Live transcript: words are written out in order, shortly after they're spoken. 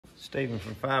Stephen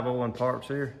from 501 Parts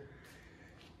here.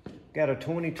 Got a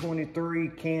 2023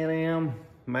 Can-Am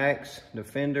Max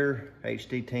Defender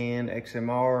HD10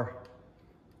 XMR.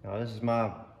 This is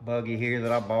my buggy here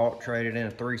that I bought, traded in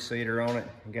a 3-seater on it.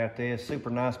 Got this super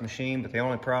nice machine, but the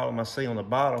only problem I see on the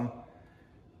bottom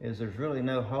is there's really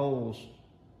no holes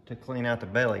to clean out the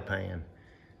belly pan.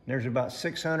 There's about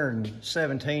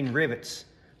 617 rivets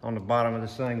on the bottom of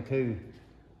this thing too.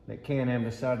 That Can-Am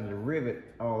decided to rivet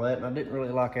all that, and I didn't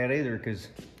really like that either, because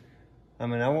I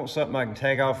mean, I want something I can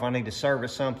take off if I need to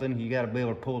service something. You got to be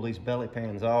able to pull these belly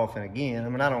pans off. And again, I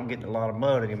mean, I don't get in a lot of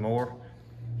mud anymore,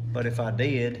 but if I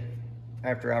did,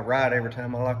 after I ride every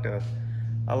time, I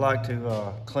like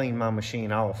to clean my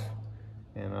machine off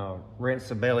and rinse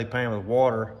the belly pan with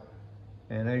water.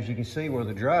 And as you can see where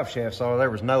the drive shafts are, there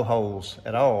was no holes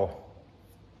at all.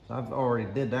 So I've already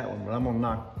did that one, but I'm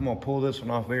gonna pull this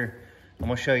one off here. I'm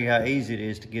gonna show you how easy it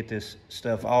is to get this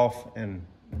stuff off and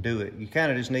do it. You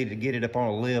kind of just need to get it up on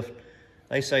a lift.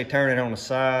 They say turn it on the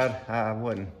side. I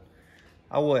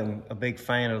wasn't a big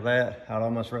fan of that. I'd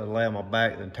almost rather lay on my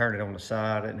back than turn it on the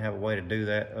side. I didn't have a way to do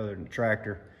that other than the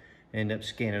tractor. Ended up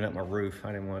skinning up my roof.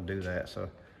 I didn't want to do that. So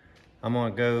I'm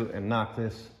gonna go and knock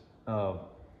this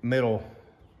middle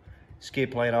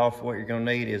skid plate off. What you're gonna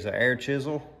need is an air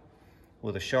chisel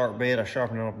with a sharp bit. I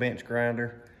sharpen it on a bench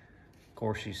grinder. Of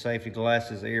course, your safety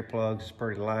glasses, the earplugs, is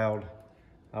pretty loud.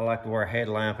 I like to wear a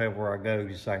headlamp everywhere I go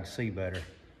just so I can see better.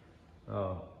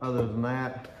 Other than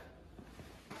that,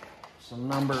 some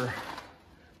number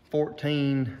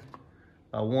 14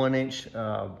 1-inch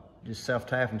just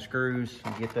self-tapping screws.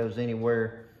 You get those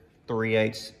anywhere.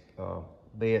 3/8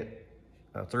 bit,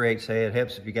 3/8 head.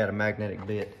 Helps if you got a magnetic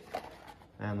bit.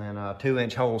 And then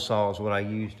 2-inch hole saw is what I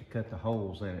use to cut the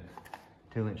holes in it.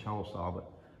 2-inch hole saw. But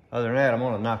other than that, I'm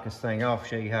gonna knock this thing off,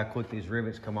 show you how quick these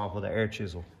rivets come off with an air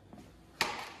chisel.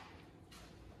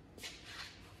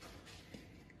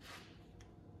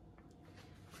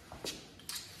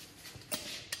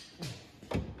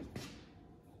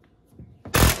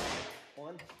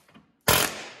 One, two,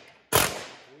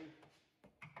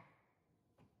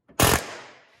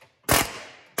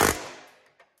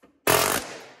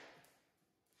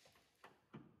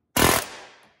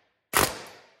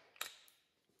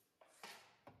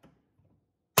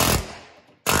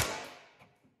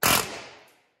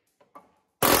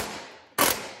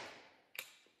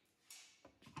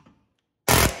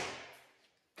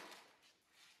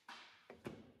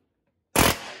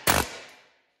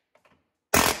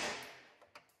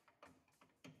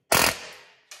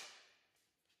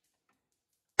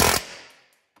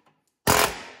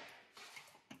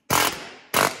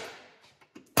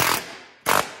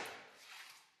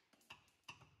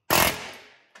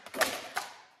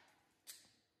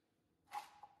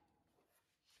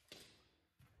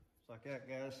 like that,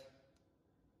 guys.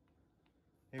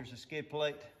 Here's the skid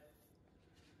plate.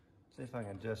 See if I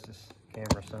can adjust this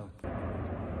camera some.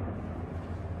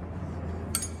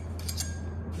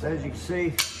 So as you can see,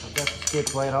 I've got the skid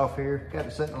plate off here. Got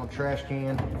it sitting on a trash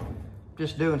can.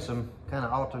 Just doing some kind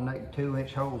of alternating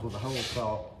 2-inch holes with a hole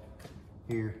saw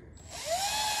here.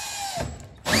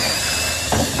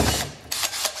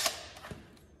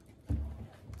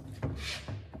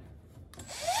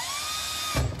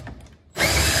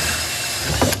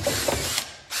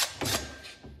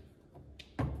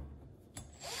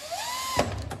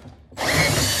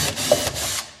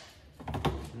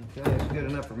 Okay, it's good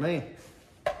enough for me.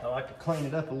 I like to clean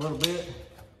it up a little bit.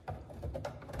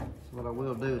 So what I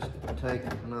will do is take,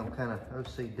 I know I'm kind of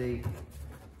OCD,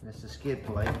 and it's a skid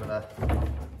plate, but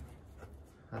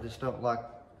I just don't like,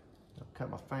 I'll cut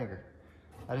my finger.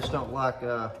 I just don't like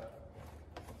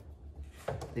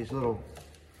these little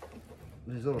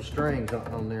strings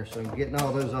on there. So I'm getting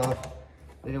all those off.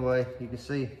 Anyway, you can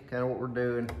see kind of what we're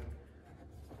doing.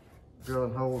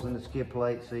 Drilling holes in the skid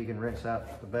plate so you can rinse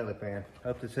out the belly pan.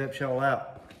 Hope this helps y'all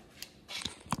out.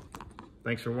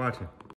 Thanks for watching.